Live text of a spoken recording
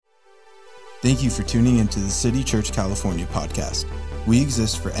Thank you for tuning into the City Church California podcast. We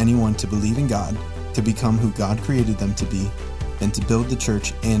exist for anyone to believe in God, to become who God created them to be, and to build the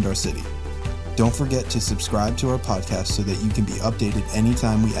church and our city. Don't forget to subscribe to our podcast so that you can be updated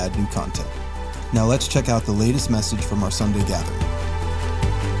anytime we add new content. Now let's check out the latest message from our Sunday gathering.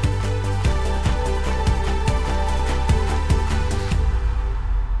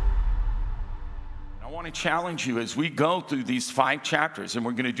 Challenge you as we go through these 5 chapters, and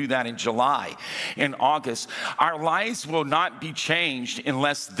we're going to do that in July and August. Our lives will not be changed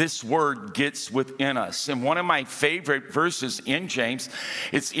unless this word gets within us. And one of my favorite verses in James,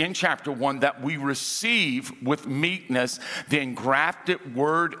 it's in chapter 1, that we receive with meekness the engrafted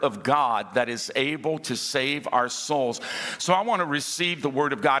word of God that is able to save our souls. So I want to receive the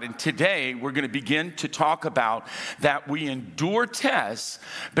word of God, and today we're going to begin to talk about that we endure tests,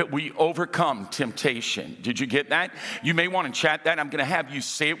 but we overcome temptation. Did you get that? You may want to chat that. I'm going to have you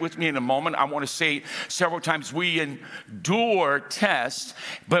say it with me in a moment. I want to say it several times. We endure tests,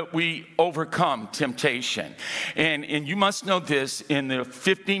 but we overcome temptation. And you must know this, in the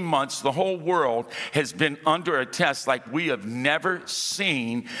 15 months, the whole world has been under a test like we have never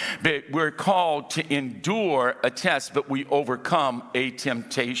seen. But we're called to endure a test, but we overcome a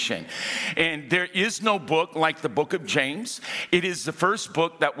temptation. And there is no book like the book of James. It is the first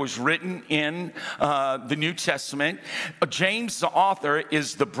book that was written in the New Testament. James, the author,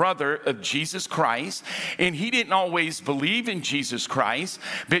 is the brother of Jesus Christ, and he didn't always believe in Jesus Christ,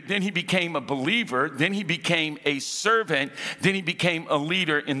 but then he became a believer, then he became a servant, then he became a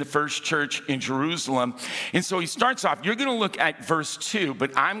leader in the first church in Jerusalem. And so he starts off, you're going to look at verse 2,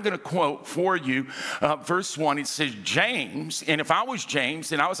 but I'm going to quote for you verse 1. It says, James, and if I was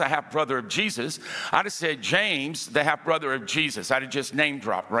James and I was a half-brother of Jesus, I'd have said James, the half-brother of Jesus. I'd have just name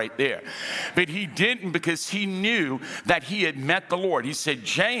dropped right there. But he didn't, because he knew that he had met the Lord. He said,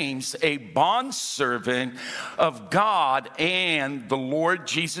 James, a bondservant of God and the Lord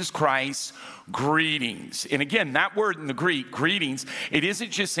Jesus Christ, greetings. And again, that word in the Greek, greetings, it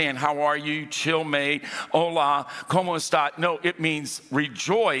isn't just saying, how are you, chill mate, hola, como está? No, it means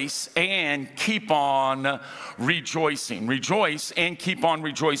rejoice and keep on rejoicing. Rejoice and keep on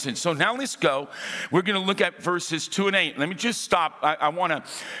rejoicing. So now let's go. We're going to look at verses 2 and 8. Let me just stop. I want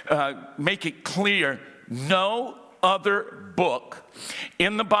to make it clear. No other book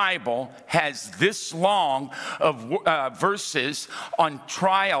in the Bible has this long of verses on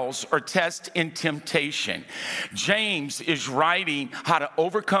trials or tests and temptation. James is writing how to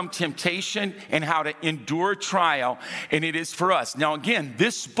overcome temptation and how to endure trial, and it is for us. Now again,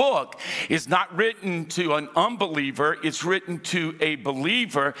 this book is not written to an unbeliever, it's written to a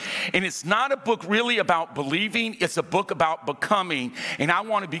believer, and it's not a book really about believing, it's a book about becoming, and I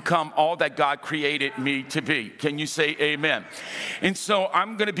want to become all that God created me to be. Can you say amen? And so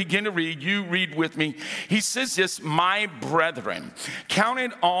I'm going to begin to read. You read with me. He says this, my brethren, count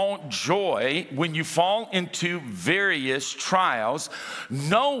it all joy when you fall into various trials,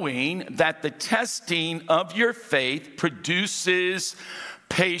 knowing that the testing of your faith produces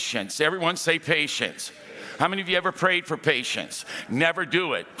patience. Everyone say patience. How many of you ever prayed for patience? Never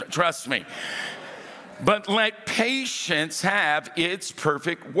do it. Trust me. But let patience have its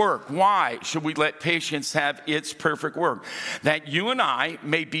perfect work. Why should we let patience have its perfect work? That you and I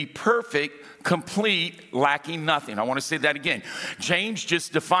may be perfect, complete, lacking nothing. I want to say that again. James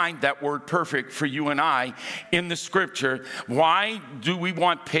just defined that word perfect for you and I in the scripture. Why do we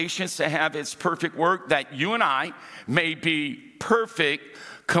want patience to have its perfect work? That you and I may be perfect,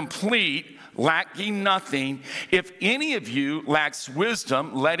 complete, lacking nothing. If any of you lacks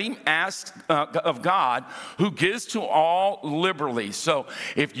wisdom, let him ask of God, who gives to all liberally. So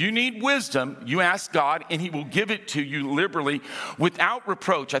if you need wisdom, you ask God, and he will give it to you liberally without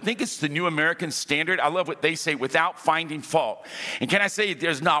reproach. I think it's the New American Standard. I love what they say, without finding fault. And can I say,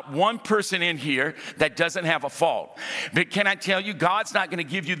 there's not one person in here that doesn't have a fault. But can I tell you, God's not going to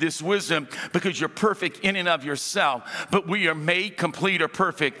give you this wisdom because you're perfect in and of yourself, but we are made complete or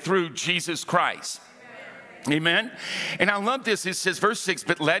perfect through Jesus Christ. Amen. And I love this. It says, verse 6,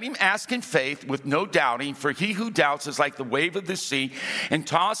 but let him ask in faith with no doubting, for he who doubts is like the wave of the sea and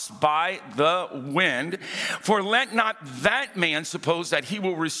tossed by the wind. For let not that man suppose that he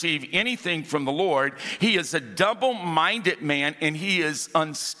will receive anything from the Lord. He is a double-minded man, and he is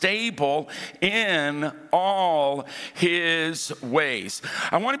unstable in all his ways.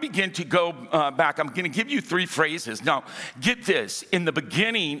 I want to begin to go back. I'm going to give you 3 phrases. Now, get this. In the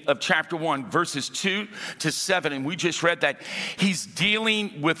beginning of chapter 1, verses 2 to 7, and we just read that he's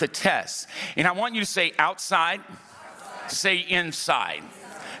dealing with a test. And I want you to say outside, say inside,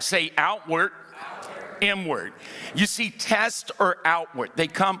 say outward, inward. You see, test or outward. They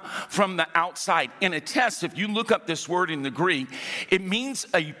come from the outside. In a test, if you look up this word in the Greek, it means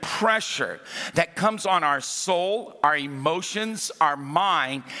a pressure that comes on our soul, our emotions, our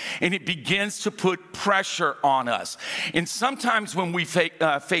mind, and it begins to put pressure on us. And sometimes when we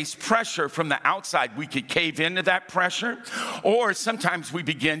face pressure from the outside, we could cave into that pressure, or sometimes we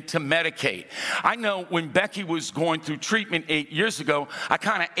begin to medicate. I know when Becky was going through treatment 8 years ago, I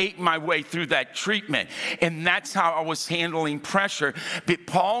kind of ate my way through that treatment, and that's how I was handling pressure. But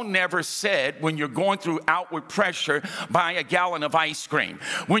Paul never said, when you're going through outward pressure, buy a gallon of ice cream.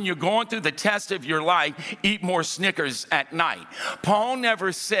 When you're going through the test of your life, eat more Snickers at night. Paul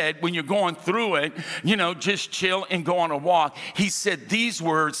never said, when you're going through it, just chill and go on a walk. He said these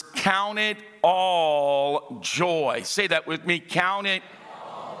words, count it all joy. Say that with me, count it.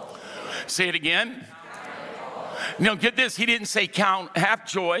 Say it again. Now, get this. He didn't say have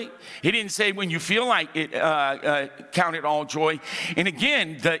joy. He didn't say when you feel like it, count it all joy. And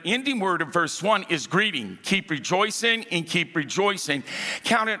again, the ending word of verse 1 is greeting. Keep rejoicing and keep rejoicing.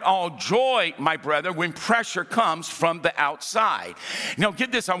 Count it all joy, my brother, when pressure comes from the outside. Now,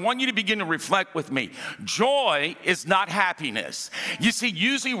 get this. I want you to begin to reflect with me. Joy is not happiness. You see,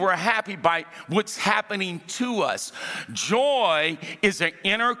 usually we're happy by what's happening to us. Joy is an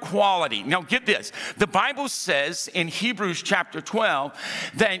inner quality. Now, get this. The Bible says in Hebrews chapter 12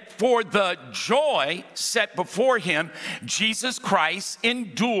 that for the joy set before him, Jesus Christ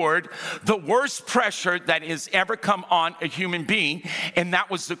endured the worst pressure that has ever come on a human being, and that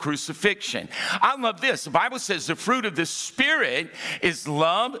was the crucifixion. I love this. The Bible says the fruit of the Spirit is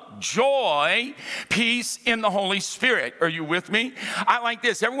love, joy, peace in the Holy Spirit. Are you with me? I like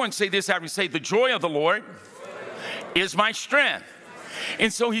this. Everyone say this after me. Say, the joy of the Lord is my strength.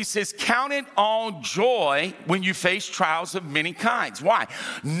 And so he says, count it all joy when you face trials of many kinds. Why?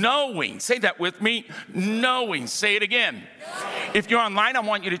 Knowing. Say that with me. Knowing. Say it again. If you're online, I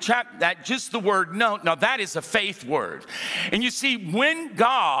want you to chat that, just the word know. Now, that is a faith word. And you see, when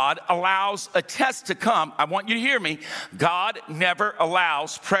God allows a test to come, I want you to hear me, God never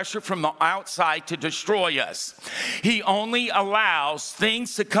allows pressure from the outside to destroy us. He only allows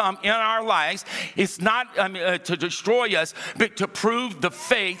things to come in our lives. It's not to destroy us, but to prove the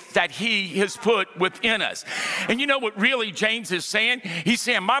faith that he has put within us. And you know what really James is saying? He's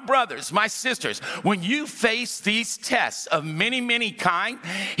saying, my brothers, my sisters, when you face these tests of many, many kind,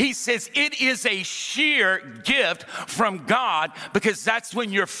 he says it is a sheer gift from God, because that's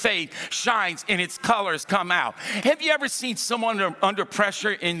when your faith shines and its colors come out. Have you ever seen someone under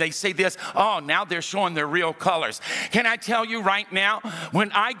pressure and they say this, oh, now they're showing their real colors? Can I tell you right now,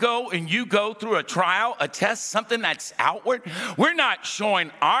 when I go and you go through a trial, a test, something that's outward, we're not showing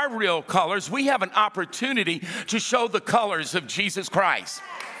our real colors. We have an opportunity to show the colors of Jesus Christ.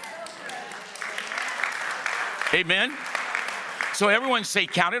 Amen. So everyone say,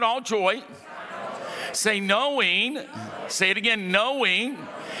 count it all joy. Say knowing. Say it again, knowing.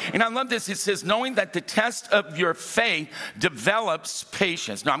 And I love this. It says, knowing that the test of your faith develops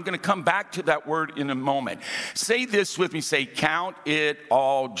patience. Now, I'm going to come back to that word in a moment. Say this with me. Say, count it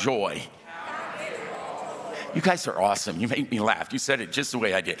all joy. You guys are awesome. You make me laugh. You said it just the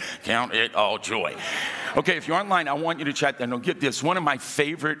way I did. Count it all joy. Okay, if you're online, I want you to chat that. Now, get this. One of my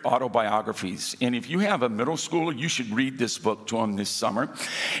favorite autobiographies, and if you have a middle schooler, you should read this book to them this summer.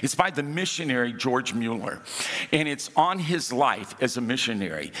 It's by the missionary George Mueller, and it's on his life as a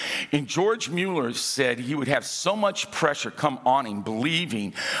missionary. And George Mueller said he would have so much pressure come on him,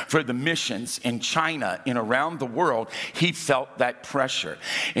 believing for the missions in China and around the world, he felt that pressure.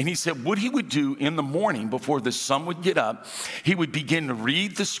 And he said what he would do in the morning before the sun would get up, he would begin to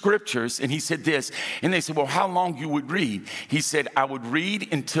read the scriptures, and he said this, and they said, well, how long you would read? He said, I would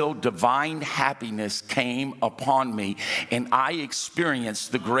read until divine happiness came upon me, and I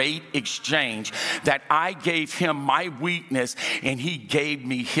experienced the great exchange that I gave him my weakness, and he gave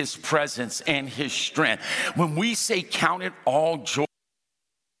me his presence and his strength. When we say count it all joy,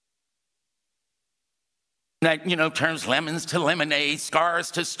 that, turns lemons to lemonade, scars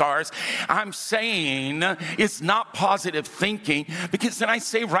to stars. I'm saying it's not positive thinking, because then I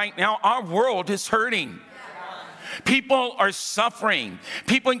say right now, our world is hurting. People are suffering.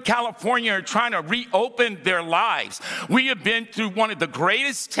 People in California are trying to reopen their lives. We have been through one of the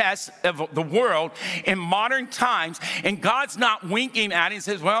greatest tests of the world in modern times, and God's not winking at it and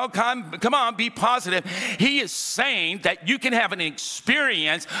says, well, come on, be positive. He is saying that you can have an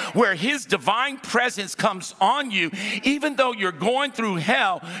experience where his divine presence comes on you. Even though you're going through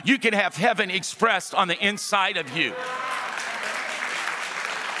hell, you can have heaven expressed on the inside of you.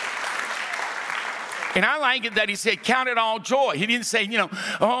 And I like it that he said, count it all joy. He didn't say,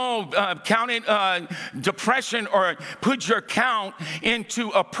 count it depression, or put your count into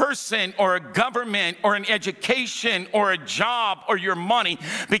a person or a government or an education or a job or your money,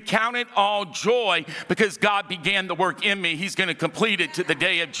 but count it all joy because God began the work in me. He's going to complete it to the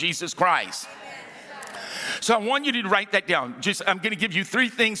day of Jesus Christ. So I want you to write that down. I'm going to give you 3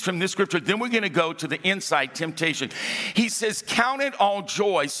 things from this scripture. Then we're going to go to the inside temptation. He says, count it all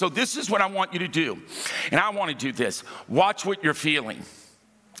joy. So this is what I want you to do. And I want to do this. Watch what you're feeling.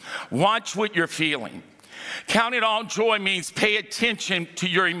 Watch what you're feeling. Count it all joy means pay attention to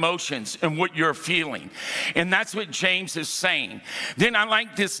your emotions and what you're feeling. And that's what James is saying. Then I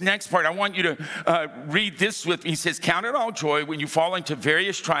like this next part. I want you to read this with me. He says, count it all joy when you fall into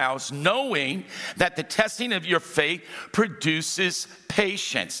various trials, knowing that the testing of your faith produces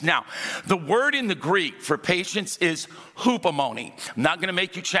patience. Now, the word in the Greek for patience is hupomone. I'm not going to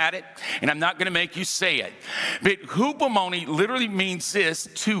make you chat it, and I'm not going to make you say it. But hupomone literally means this,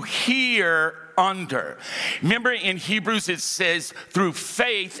 to hear under. Remember in Hebrews it says, through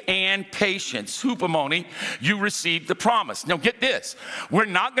faith and patience, hupomone, you receive the promise. Now get this, we're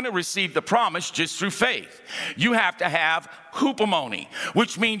not going to receive the promise just through faith. You have to have hupomone,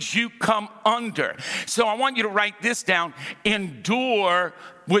 which means you come under. So I want you to write this down, endure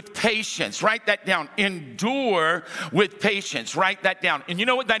with patience. Write that down. Endure with patience. Write that down. And you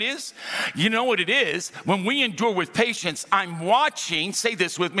know what that is? You know what it is? When we endure with patience, I'm watching, say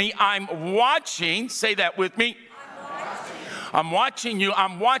this with me, I'm watching, say that with me. I'm watching you,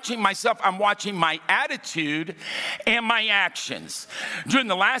 I'm watching myself, I'm watching my attitude and my actions. During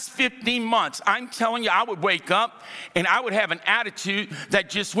the last 15 months, I'm telling you, I would wake up and I would have an attitude that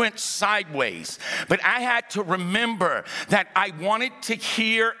just went sideways. But I had to remember that I wanted to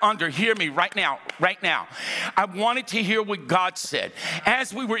hear me right now. I wanted to hear what God said.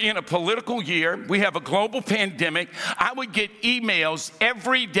 As we were in a political year, we have a global pandemic, I would get emails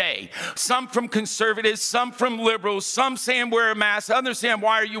every day, some from conservatives, some from liberals, some saying wear a mask, others saying,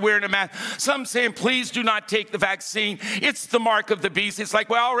 why are you wearing a mask? Some saying, please do not take the vaccine. It's the mark of the beast. It's like,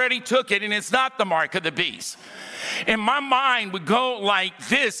 well, I already took it, and it's not the mark of the beast. And my mind would go like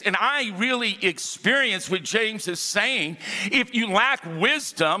this, and I really experienced what James is saying. If you lack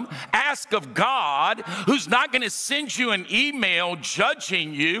wisdom, ask of God, who's not going to send you an email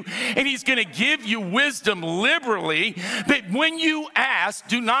judging you, and he's going to give you wisdom liberally. But when you ask,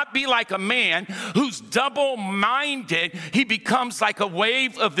 do not be like a man who's double-minded. He becomes like a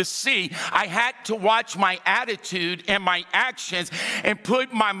wave of the sea. I had to watch my attitude and my actions and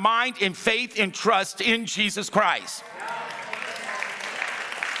put my mind in faith and trust in Jesus Christ.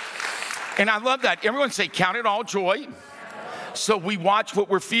 And I love that. Everyone say, count it all joy. So we watch what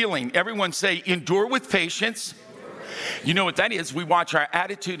we're feeling. Everyone say, endure with patience. You know what that is? We watch our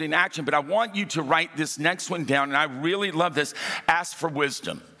attitude and action. But I want you to write this next one down, and I really love this. Ask for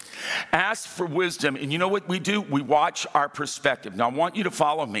wisdom. Ask for wisdom. And you know what we do? We watch our perspective. Now, I want you to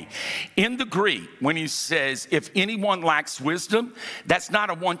follow me. In the Greek, when he says, if anyone lacks wisdom, that's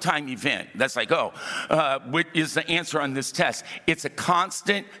not a one-time event. That's like, what is the answer on this test? It's a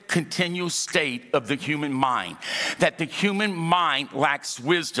constant, continual state of the human mind. That the human mind lacks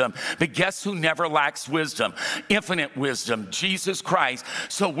wisdom. But guess who never lacks wisdom? Infinite wisdom, Jesus Christ.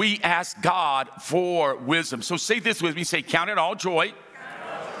 So we ask God for wisdom. So say this with me. Say, count it all joy.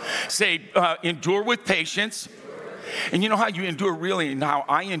 Say, endure with patience. And you know how you endure really, and how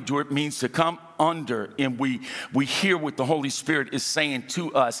I endure it means to come under, and we hear what the Holy Spirit is saying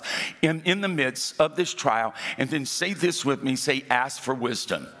to us in the midst of this trial. And then say this with me, say, ask for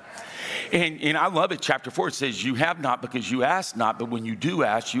wisdom. And I love it. Chapter 4, it says, you have not because you ask not, but when you do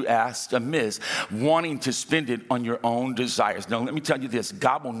ask, you ask amiss, wanting to spend it on your own desires. Now, let me tell you this.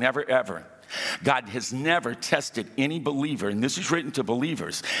 God will never, ever. God has never tested any believer, and this is written to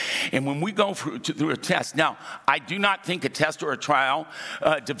believers. And when we go through a test, now, I do not think a test or a trial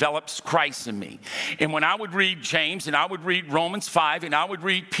develops Christ in me. And when I would read James, and I would read Romans 5, and I would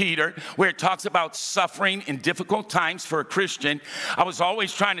read Peter, where it talks about suffering in difficult times for a Christian, I was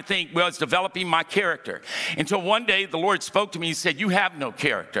always trying to think, well, it's developing my character. Until one day, the Lord spoke to me. He said, you have no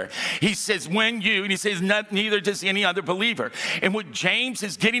character. He says, and he says, neither does any other believer. And what James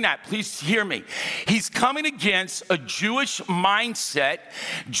is getting at, please hear me. He's coming against a Jewish mindset,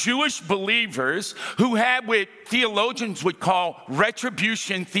 Jewish believers who had with theologians would call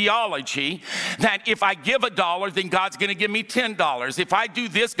retribution theology, that if I give $1, then God's going to give me $10. If I do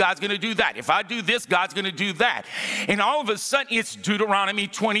this, God's going to do that. If I do this, God's going to do that. And all of a sudden, it's Deuteronomy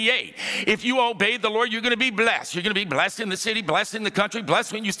 28. If you obey the Lord, you're going to be blessed. You're going to be blessed in the city, blessed in the country,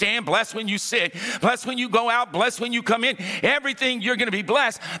 blessed when you stand, blessed when you sit, blessed when you go out, blessed when you come in. Everything, you're going to be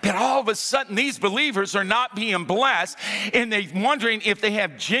blessed. But all of a sudden, these believers are not being blessed, and they're wondering if they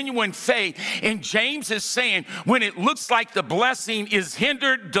have genuine faith. And James is saying, when it looks like the blessing is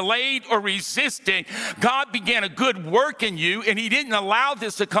hindered, delayed, or resisted, God began a good work in you, and he didn't allow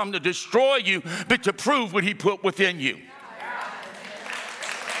this to come to destroy you, but to prove what he put within you.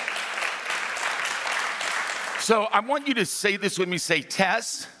 So I want you to say this with me. Say,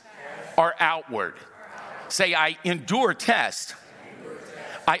 test or outward. Say, I endure test.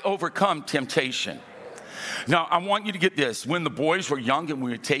 I overcome temptation. Now, I want you to get this. When the boys were young and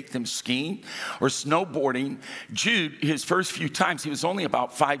we would take them skiing or snowboarding, Jude, his first few times, he was only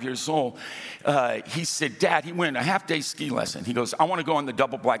about 5 years old. He said, Dad, he went a half-day ski lesson. He goes, I want to go on the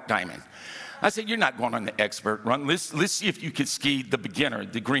double black diamond. I said, you're not going on the expert run. Let's see if you could ski the beginner,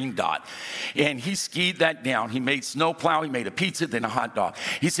 the green dot. And he skied that down. He made snow plow. He made a pizza, then a hot dog.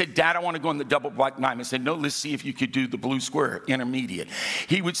 He said, Dad, I want to go on the double black diamond. I said, no, let's see if you could do the blue square, intermediate.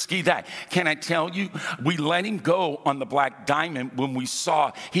 He would ski that. Can I tell you, we let him go on the black diamond when we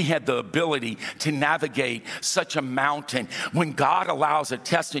saw he had the ability to navigate such a mountain. When God allows a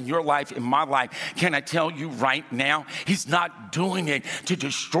test in your life, in my life, can I tell you right now, he's not doing it to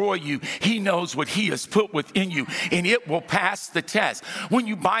destroy you. He knows what he has put within you, and it will pass the test. When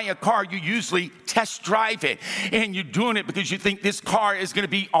you buy a car, you usually test drive it, and you're doing it because you think this car is going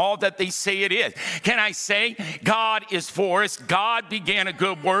to be all that they say it is. Can I say, God is for us. God began a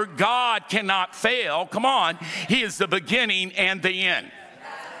good work. God cannot fail. Come on. He is the beginning and the end.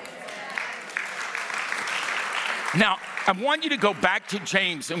 Now, I want you to go back to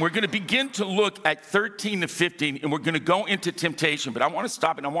James, and we're going to begin to look at 13 to 15, and we're going to go into temptation. But I want to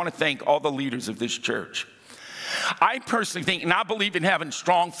stop, and I want to thank all the leaders of this church. I personally think, and I believe in having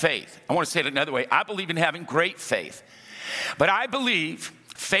strong faith. I want to say it another way. I believe in having great faith. But I believe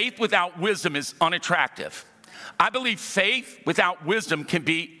faith without wisdom is unattractive. I believe faith without wisdom can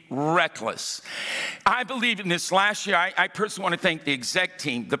be reckless. I believe in this last year, I personally want to thank the exec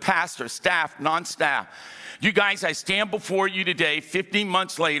team, the pastor, staff, non-staff. You guys, I stand before you today, 15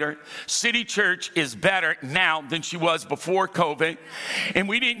 months later. City Church is better now than she was before COVID. And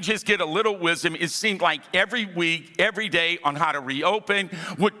we didn't just get a little wisdom. It seemed like every week, every day on how to reopen,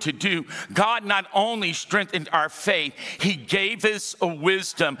 what to do. God not only strengthened our faith, he gave us a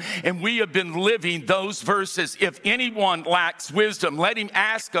wisdom. And we have been living those verses. If anyone lacks wisdom, let him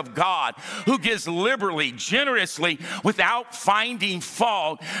ask of God, who gives liberally, generously, without finding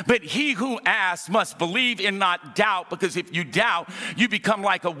fault. But he who asks must believe in not doubt, because if you doubt, you become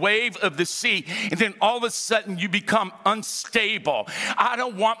like a wave of the sea, and then all of a sudden you become unstable. I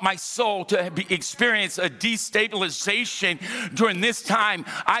don't want my soul to experience a destabilization during this time.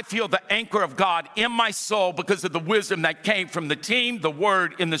 I feel the anchor of God in my soul because of the wisdom that came from the team, the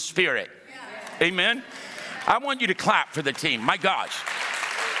word, and the spirit. Yeah. Amen. I want you to clap for the team. My gosh,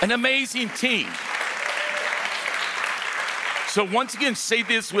 an amazing team. So once again, say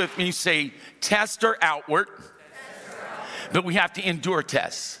this with me. Say, test or outward, but we have to endure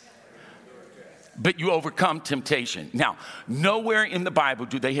tests. But you overcome temptation. Now, nowhere in the Bible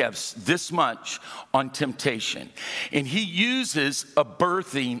do they have this much on temptation. And he uses a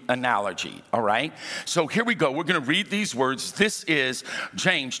birthing analogy, all right? So here we go. We're going to read these words. This is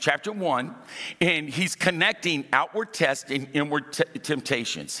James chapter 1, and he's connecting outward tests and inward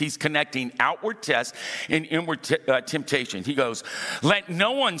temptations. He's connecting outward tests and inward temptation. He goes, let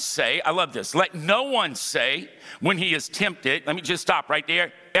no one say, I love this, let no one say when he is tempted, let me just stop right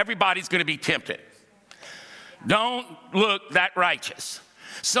there. Everybody's going to be tempted. Don't look that righteous.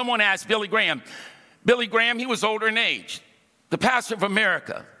 Someone asked Billy Graham. Billy Graham, he was older in age, the pastor of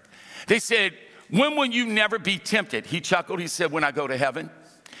America. They said, when will you never be tempted? He chuckled. He said, when I go to heaven.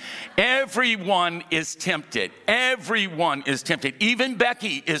 Everyone is tempted. Everyone is tempted. Even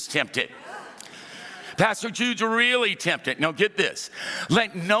Becky is tempted. Pastor Jude's really tempted. Now get this.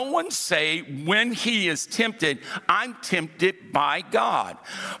 Let no one say when he is tempted, I'm tempted by God.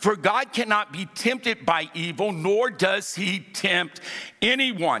 For God cannot be tempted by evil, nor does he tempt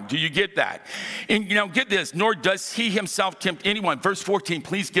anyone. Do you get that? And get this. Nor does he himself tempt anyone. Verse 14,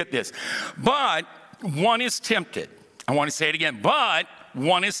 please get this. But one is tempted. I want to say it again. But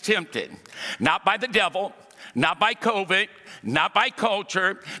one is tempted. Not by the devil, not by COVID, not by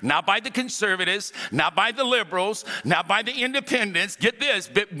culture, not by the conservatives, not by the liberals, not by the independents. Get this,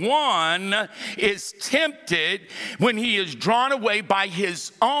 but one is tempted when he is drawn away by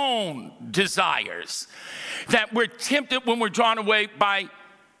his own desires. That we're tempted when we're drawn away by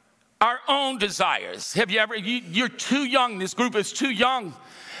our own desires. Have you ever, you're too young, this group is too young.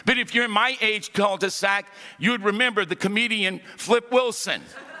 But if you're in my age cul-de-sac, you would remember the comedian Flip Wilson.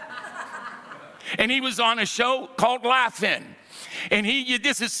 And he was on a show called Laugh-In. And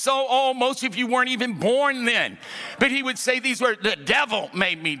this is so old, most of you weren't even born then. But he would say these words, the devil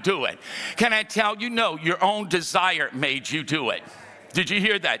made me do it. Can I tell you, no, your own desire made you do it. Did you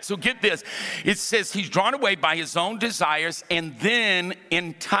hear that? So get this. It says he's drawn away by his own desires and then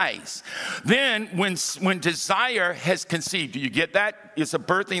entice. Then when desire has conceived, do you get that? It's a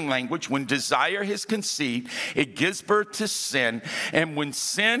birthing language. When desire has conceived, it gives birth to sin. And when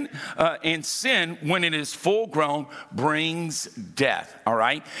sin, when it is full grown, brings death. All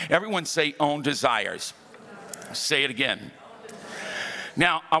right? Everyone say own desires. Say it again.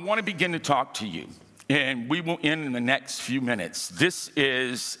 Now, I want to begin to talk to you. And we will end in the next few minutes. This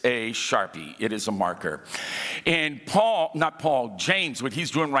is a Sharpie. It is a marker. And James, what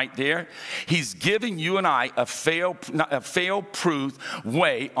he's doing right there, he's giving you and I a fail-proof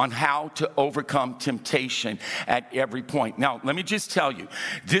way on how to overcome temptation at every point. Now, let me just tell you,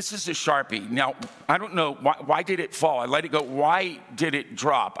 this is a Sharpie. Now, I don't know, why did it fall? I let it go. Why did it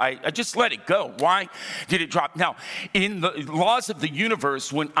drop? I just let it go. Why did it drop? Now, in the laws of the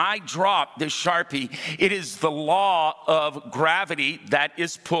universe, when I drop this Sharpie, it is the law of gravity that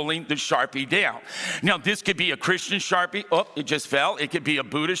is pulling the Sharpie down. Now, this could be a Christian Sharpie. Oh, it just fell. It could be a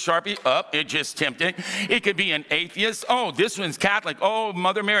Buddhist Sharpie. Oh, it just tempted. It could be an atheist. Oh, this one's Catholic. Oh,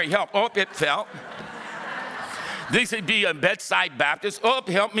 Mother Mary, help. Oh, it fell. This would be a bedside Baptist. Oh,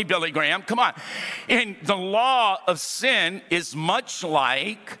 help me, Billy Graham. Come on. And the law of sin is much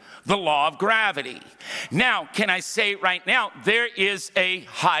like the law of gravity. Now, can I say right now, there is a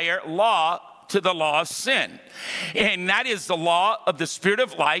higher law to the law of sin. And that is the law of the Spirit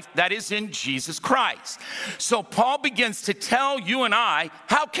of life that is in Jesus Christ. So Paul begins to tell you and I,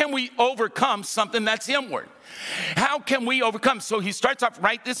 how can we overcome something that's inward? How can we overcome? So he starts off,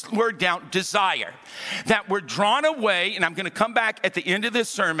 write this word down, desire. That we're drawn away, and I'm going to come back at the end of this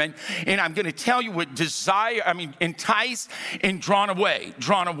sermon, and I'm going to tell you what entice and drawn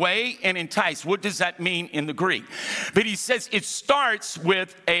away and entice. What does that mean in the Greek? But he says it starts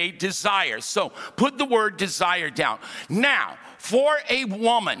with a desire. So put the word desire down. Now, for a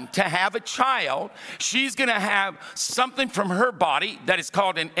woman to have a child, she's going to have something from her body that is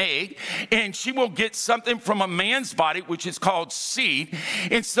called an egg, and she will get something from a man's body, which is called seed.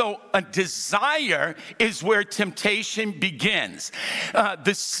 And so a desire is where temptation begins.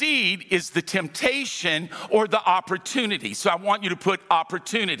 The seed is the temptation or the opportunity. So I want you to put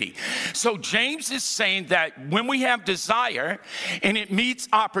opportunity. So James is saying that when we have desire and it meets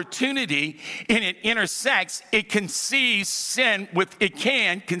opportunity and it intersects, it conceives sin. It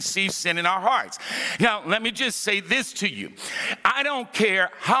can conceive sin in our hearts. Now, let me just say this to you. I don't care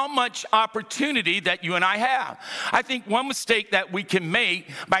how much opportunity that you and I have. I think one mistake that we can make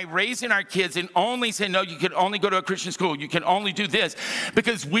by raising our kids and only saying, no, you can only go to a Christian school, you can only do this,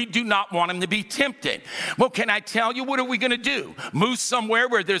 because we do not want them to be tempted. Well, can I tell you, what are we going to do? Move somewhere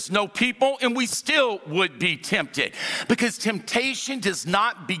where there's no people, and we still would be tempted. Because temptation does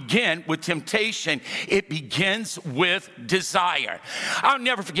not begin with temptation. It begins with desire. I'll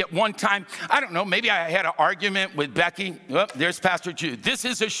never forget one time, I don't know, maybe I had an argument with Becky. Oh, there's Pastor Jude. This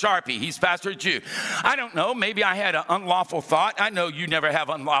is a Sharpie. He's Pastor Jude. I don't know, maybe I had an unlawful thought. I know you never have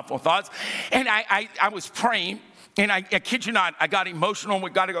unlawful thoughts. And I was praying, and I kid you not, I got emotional, and we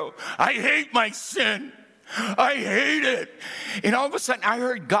got to go, I hate my sin. I hate it. And all of a sudden, I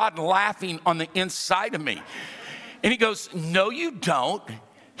heard God laughing on the inside of me. And he goes, no, you don't.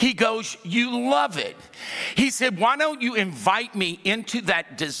 He goes, you love it. He said, why don't you invite me into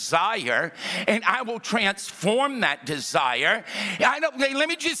that desire, and I will transform that desire. Let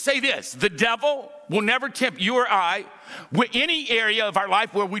me just say this. The devil will never tempt you or I with any area of our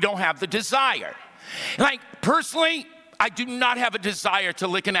life where we don't have the desire. Like, personally, I do not have a desire to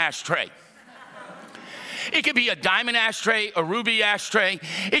lick an ashtray. It could be a diamond ashtray, a ruby ashtray.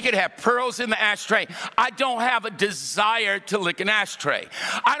 It could have pearls in the ashtray. I don't have a desire to lick an ashtray.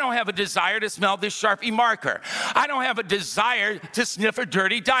 I don't have a desire to smell this Sharpie marker. I don't have a desire to sniff a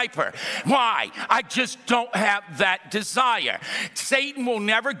dirty diaper. Why? I just don't have that desire. Satan will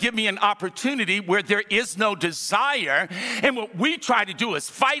never give me an opportunity where there is no desire. And what we try to do is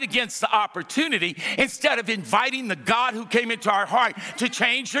fight against the opportunity instead of inviting the God who came into our heart to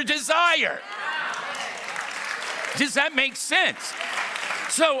change your desire. Does that make sense?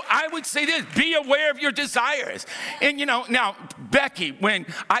 So I would say this, be aware of your desires. And now Becky, when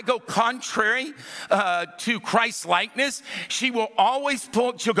I go contrary to Christ's likeness, she will always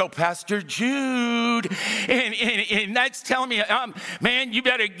she'll go, Pastor Jude. And that's telling me, man, you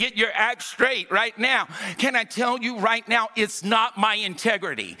better get your act straight right now. Can I tell you right now, it's not my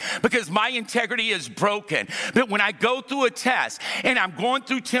integrity, because my integrity is broken. But when I go through a test and I'm going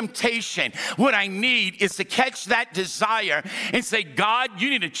through temptation, what I need is to catch that desire and say, God, you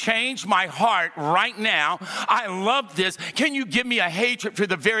need to change my heart right now. I love this. Can you give me a hatred for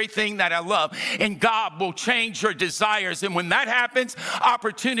the very thing that I love? And God will change your desires. And when that happens,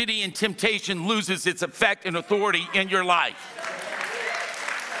 opportunity and temptation loses its effect and authority in your life.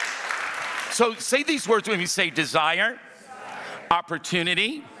 So say these words with me. Say desire,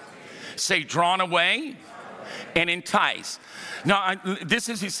 opportunity, say drawn away, and entice. Now, this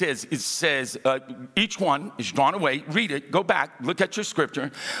is, it says, each one is drawn away. Read it, go back, look at your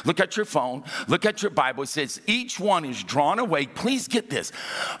scripture, look at your phone, look at your Bible. It says each one is drawn away, please get this,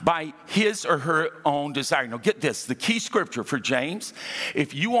 by his or her own desire. Now get this, the key scripture for James,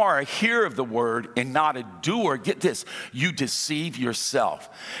 if you are a hearer of the word and not a doer, get this, you deceive yourself.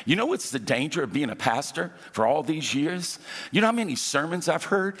 You know what's the danger of being a pastor for all these years? You know how many sermons I've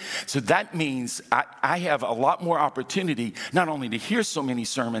heard? So that means I have a lot more opportunity, not only to hear so many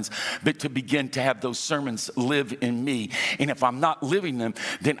sermons, but to begin to have those sermons live in me. And if I'm not living them,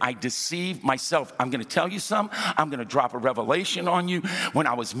 then I deceive myself. I'm going to tell you something. I'm going to drop a revelation on you. When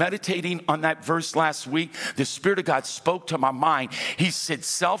I was meditating on that verse last week, the Spirit of God spoke to my mind. He said,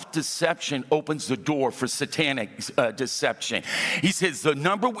 self-deception opens the door for satanic deception. He says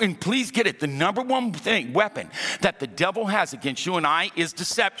and please get it, the number one weapon that the devil has against you and I is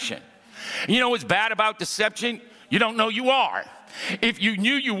deception. You know what's bad about deception? You don't know you are. If you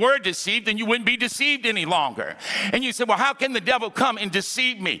knew you were deceived, then you wouldn't be deceived any longer. And you say, well, how can the devil come and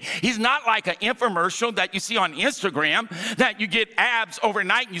deceive me? He's not like an infomercial that you see on Instagram that you get abs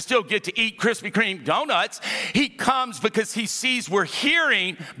overnight and you still get to eat Krispy Kreme donuts. He comes because he sees we're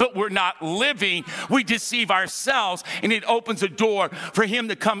hearing, but we're not living. We deceive ourselves, and it opens a door for him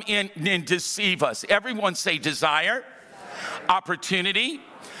to come in and deceive us. Everyone say desire, opportunity.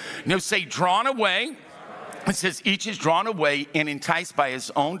 Now say drawn away. It says each is drawn away and enticed by his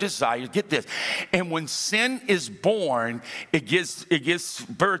own desires. Get this. And when sin is born, it gives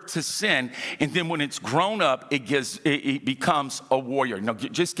birth to sin. And then when it's grown up, it becomes a warrior. Now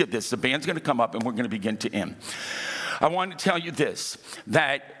just get this. The band's going to come up and we're going to begin to end. I want to tell you this,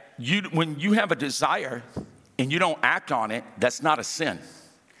 that when you have a desire and you don't act on it, that's not a sin.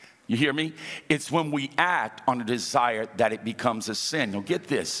 You hear me? It's when we act on a desire that it becomes a sin. Now get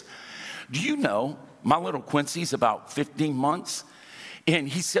this. Do you know my little Quincy's about 15 months, and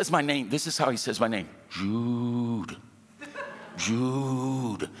he says my name. This is how he says my name. Jude.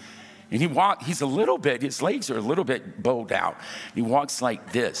 Jude. And he's a little bit, his legs are a little bit bowed out. He walks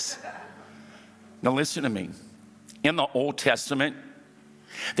like this. Now listen to me. In the Old Testament,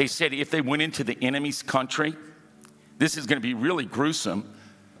 they said if they went into the enemy's country, this is going to be really gruesome.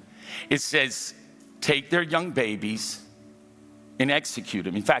 It says, take their young babies and execute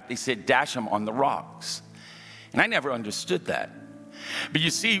them. In fact, they said dash them on the rocks. And I never understood that. But you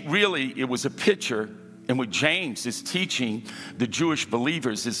see, really, it was a picture, and what James is teaching the Jewish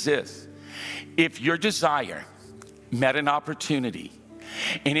believers is this. If your desire met an opportunity,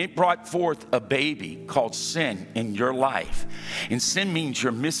 and it brought forth a baby called sin in your life, and sin means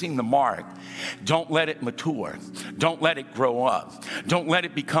you're missing the mark, don't let it mature. Don't let it grow up. Don't let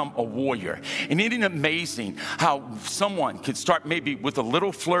it become a warrior. And isn't it amazing how someone could start maybe with a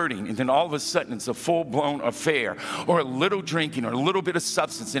little flirting, and then all of a sudden it's a full-blown affair, or a little drinking, or a little bit of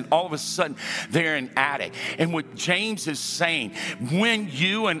substance, and all of a sudden they're an addict. And what James is saying, when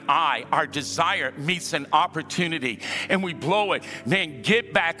you and our desire meets an opportunity and we blow it, man,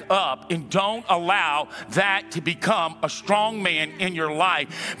 get back up and don't allow that to become a strong man in your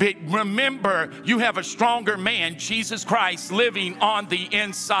life. But remember, you have a stronger man, Jesus Christ, living on the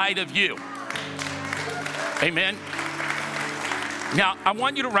inside of you. Amen. Now, I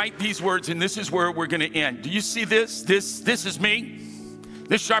want you to write these words, and this is where we're going to end. Do you see this? This is me.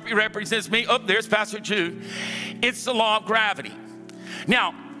 This Sharpie represents me. Oh, there's Pastor Jude. It's the law of gravity.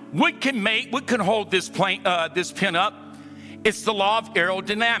 Now, what can hold this pin up? It's the law of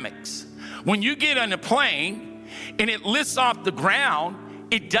aerodynamics. When you get on a plane and it lifts off the ground,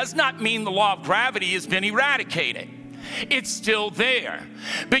 it does not mean the law of gravity has been eradicated. It's still there.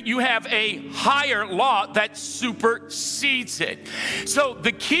 But you have a higher law that supersedes it. So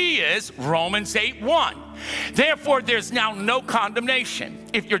the key is Romans 8:1. Therefore, there's now no condemnation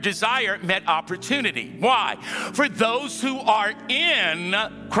if your desire met opportunity. Why? For those who are in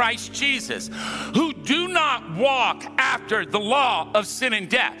Christ Jesus, who do not walk after the law of sin and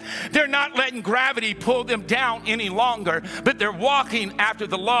death. They're not letting gravity pull them down any longer, but they're walking after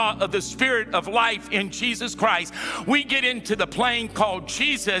the law of the Spirit of life in Jesus Christ. We get into the plane called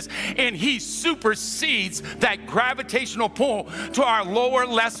Jesus, and he supersedes that gravitational pull to our lower,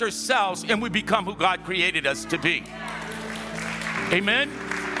 lesser selves, and we become who God created us to be. Amen?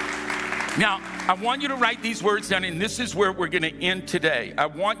 Now, I want you to write these words down, and this is where we're going to end today. I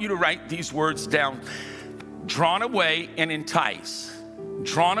want you to write these words down. Drawn away and entice.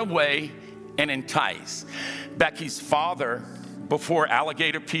 Drawn away and entice. Becky's father, before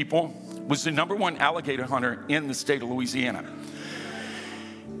alligator people, was the #1 alligator hunter in the state of Louisiana.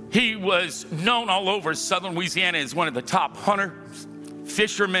 He was known all over southern Louisiana as one of the top hunters,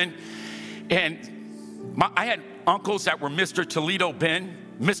 fishermen, and I had uncles that were Mr. Toledo Ben,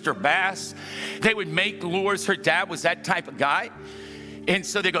 Mr. Bass. They would make lures. Her dad was that type of guy. And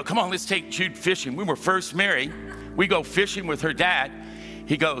so they go, come on, let's take Jude fishing. We were first married. We go fishing with her dad.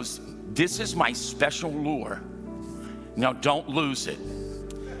 He goes, this is my special lure. Now don't lose it.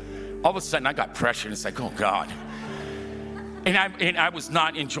 All of a sudden I got pressure, and it's like, oh God. And I was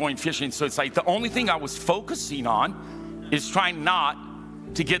not enjoying fishing. So it's like the only thing I was focusing on is trying not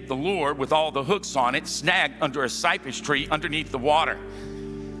to get the lure with all the hooks on it snagged under a cypress tree underneath the water.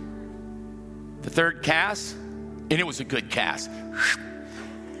 The third cast, and it was a good cast.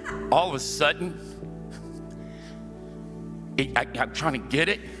 All of a sudden, I'm trying to get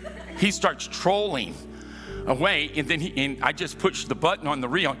it. He starts trolling away, and then I just pushed the button on the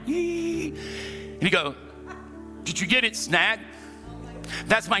reel. And he goes, did you get it snagged?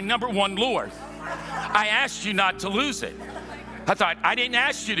 That's my #1 lure. I asked you not to lose it. I thought, I didn't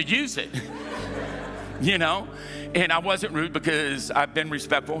ask you to use it. You know? And I wasn't rude because I've been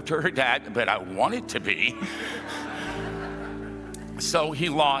respectful to her dad, but I wanted to be. So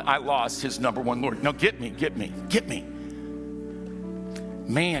I lost his #1 lure. Now get me.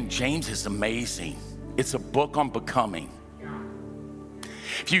 Man, James is amazing. It's a book on becoming.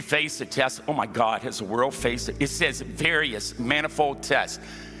 If you face a test, oh my God, has the world faced it? It says various manifold tests.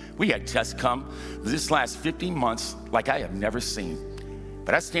 We had tests come this last 15 months like I have never seen.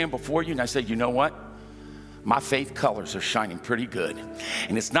 But I stand before you and I say, you know what? My faith colors are shining pretty good.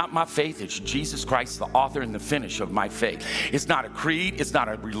 And it's not my faith, it's Jesus Christ, the author and the finish of my faith. It's not a creed, it's not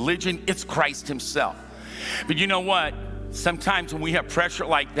a religion, it's Christ himself. But you know what? Sometimes when we have pressure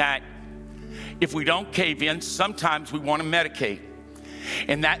like that, if we don't cave in, sometimes we want to medicate.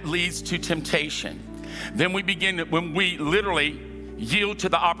 And that leads to temptation. Then when we literally yield to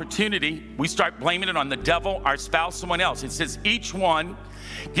the opportunity, we start blaming it on the devil, our spouse, someone else. It says each one,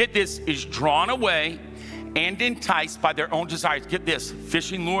 get this, is drawn away and enticed by their own desires. Get this,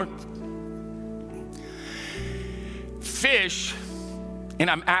 fishing lure. Fish,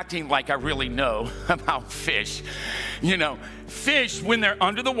 and I'm acting like I really know about fish. You know, fish, when they're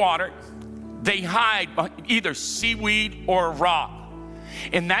under the water, they hide behind either seaweed or a rock.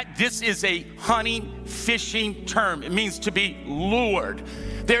 And this is a hunting, fishing term. It means to be lured.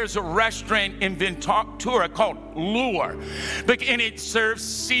 There's a restaurant in Ventura called Lure, and it serves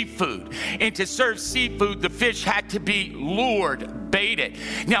seafood. And to serve seafood, the fish had to be lured, baited.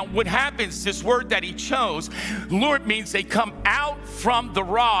 Now, what happens, this word that he chose, lured, means they come out from the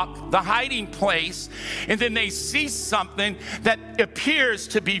rock, the hiding place, and then they see something that appears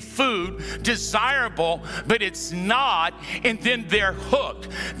to be food, desirable, but it's not, and then they're hooked,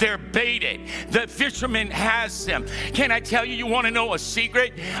 they're baited. The fisherman has them. Can I tell you, you want to know a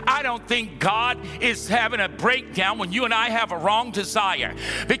secret? I don't think God is having a breakdown when you and I have a wrong desire.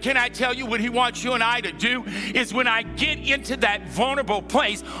 But can I tell you what he wants you and I to do is when I get into that vulnerable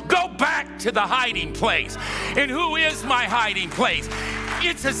place, go back to the hiding place. And who is my hiding place?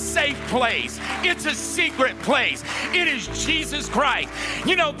 It's a safe place. It's a secret place. It is Jesus Christ.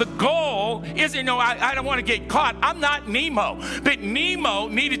 You know, the goal isn't, I don't want to get caught. I'm not Nemo. But Nemo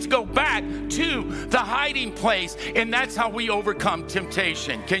needed to go back to the hiding place, and that's how we overcome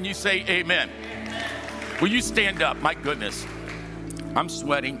temptation. Can you say amen? Will you stand up? My goodness. I'm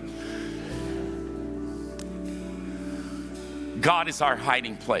sweating. God is our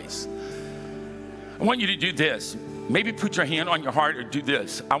hiding place. I want you to do this. Maybe put your hand on your heart or do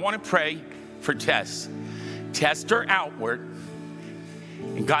this. I want to pray for Tess. Test her outward.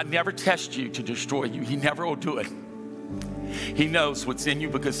 And God never tests you to destroy you. He never will do it. He knows what's in you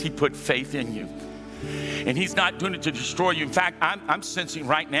because he put faith in you. And he's not doing it to destroy you. In fact, I'm sensing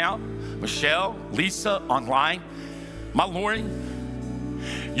right now, Michelle, Lisa, online, my Lord,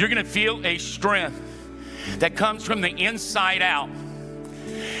 you're going to feel a strength. that comes from the inside out.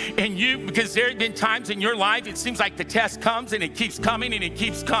 And because there have been times in your life, it seems like the test comes and it keeps coming and it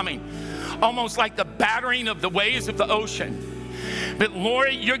keeps coming, almost like the battering of the waves of the ocean. But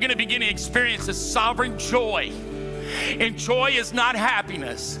Lord, you're going to begin to experience a sovereign joy. And joy is not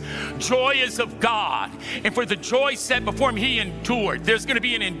happiness. Joy is of God. And for the joy set before him, he endured. There's going to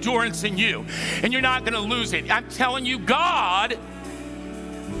be an endurance in you. And you're not going to lose it. I'm telling you, God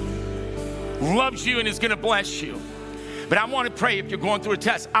loves you and is going to bless you. But I want to pray if you're going through a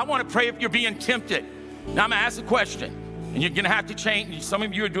test. I want to pray if you're being tempted. Now I'm going to ask a question. And you're going to have to change. Some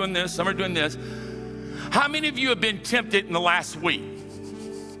of you are doing this. Some are doing this. How many of you have been tempted in the last week?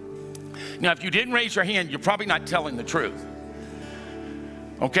 Now, if you didn't raise your hand, you're probably not telling the truth.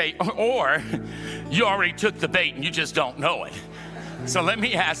 Okay, or you already took the bait and you just don't know it. So let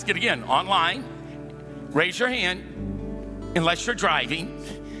me ask it again. Online, raise your hand, unless you're driving.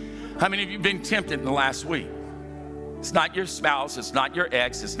 How many of you have been tempted in the last week? It's not your spouse, it's not your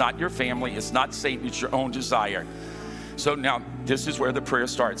ex, it's not your family, it's not Satan, it's your own desire. So now, this is where the prayer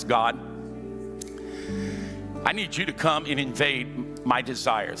starts. God, I need you to come and invade my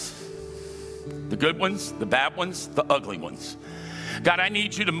desires. The good ones, the bad ones, the ugly ones. God, I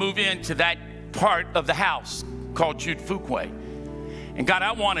need you to move into that part of the house called Jude Fuqua. And God,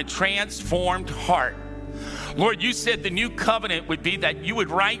 I want a transformed heart. Lord, you said the new covenant would be that you would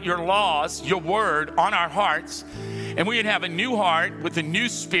write your laws, your word on our hearts, and we would have a new heart with a new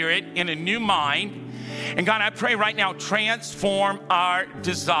spirit and a new mind. And God, I pray right now, transform our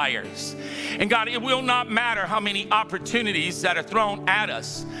desires. And God, it will not matter how many opportunities that are thrown at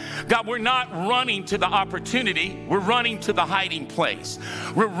us. God, we're not running to the opportunity, we're running to the hiding place.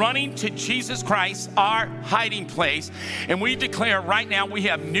 We're running to Jesus Christ, our hiding place. And we declare right now we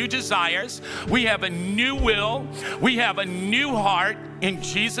have new desires, we have a new will, we have a new heart in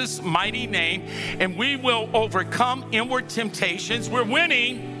Jesus' mighty name, and we will overcome inward temptations. We're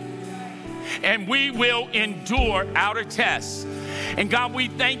winning. And we will endure outer tests. And God, we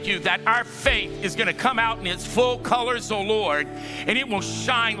thank you that our faith is going to come out in its full colors, oh Lord, and it will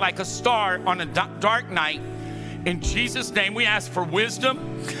shine like a star on a dark night. In Jesus' name, we ask for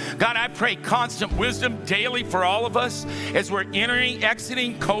wisdom. God, I pray constant wisdom daily for all of us as we're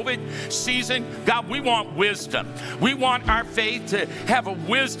exiting COVID season. God, we want wisdom. We want our faith to have a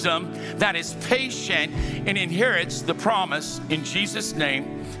wisdom that is patient and inherits the promise in Jesus'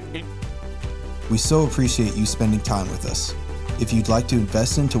 name. We so appreciate you spending time with us. If you'd like to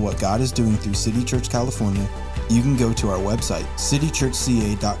invest into what God is doing through City Church California, you can go to our website,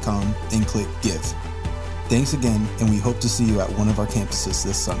 citychurchca.com, and click Give. Thanks again, and we hope to see you at one of our campuses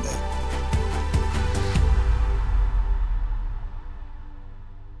this Sunday.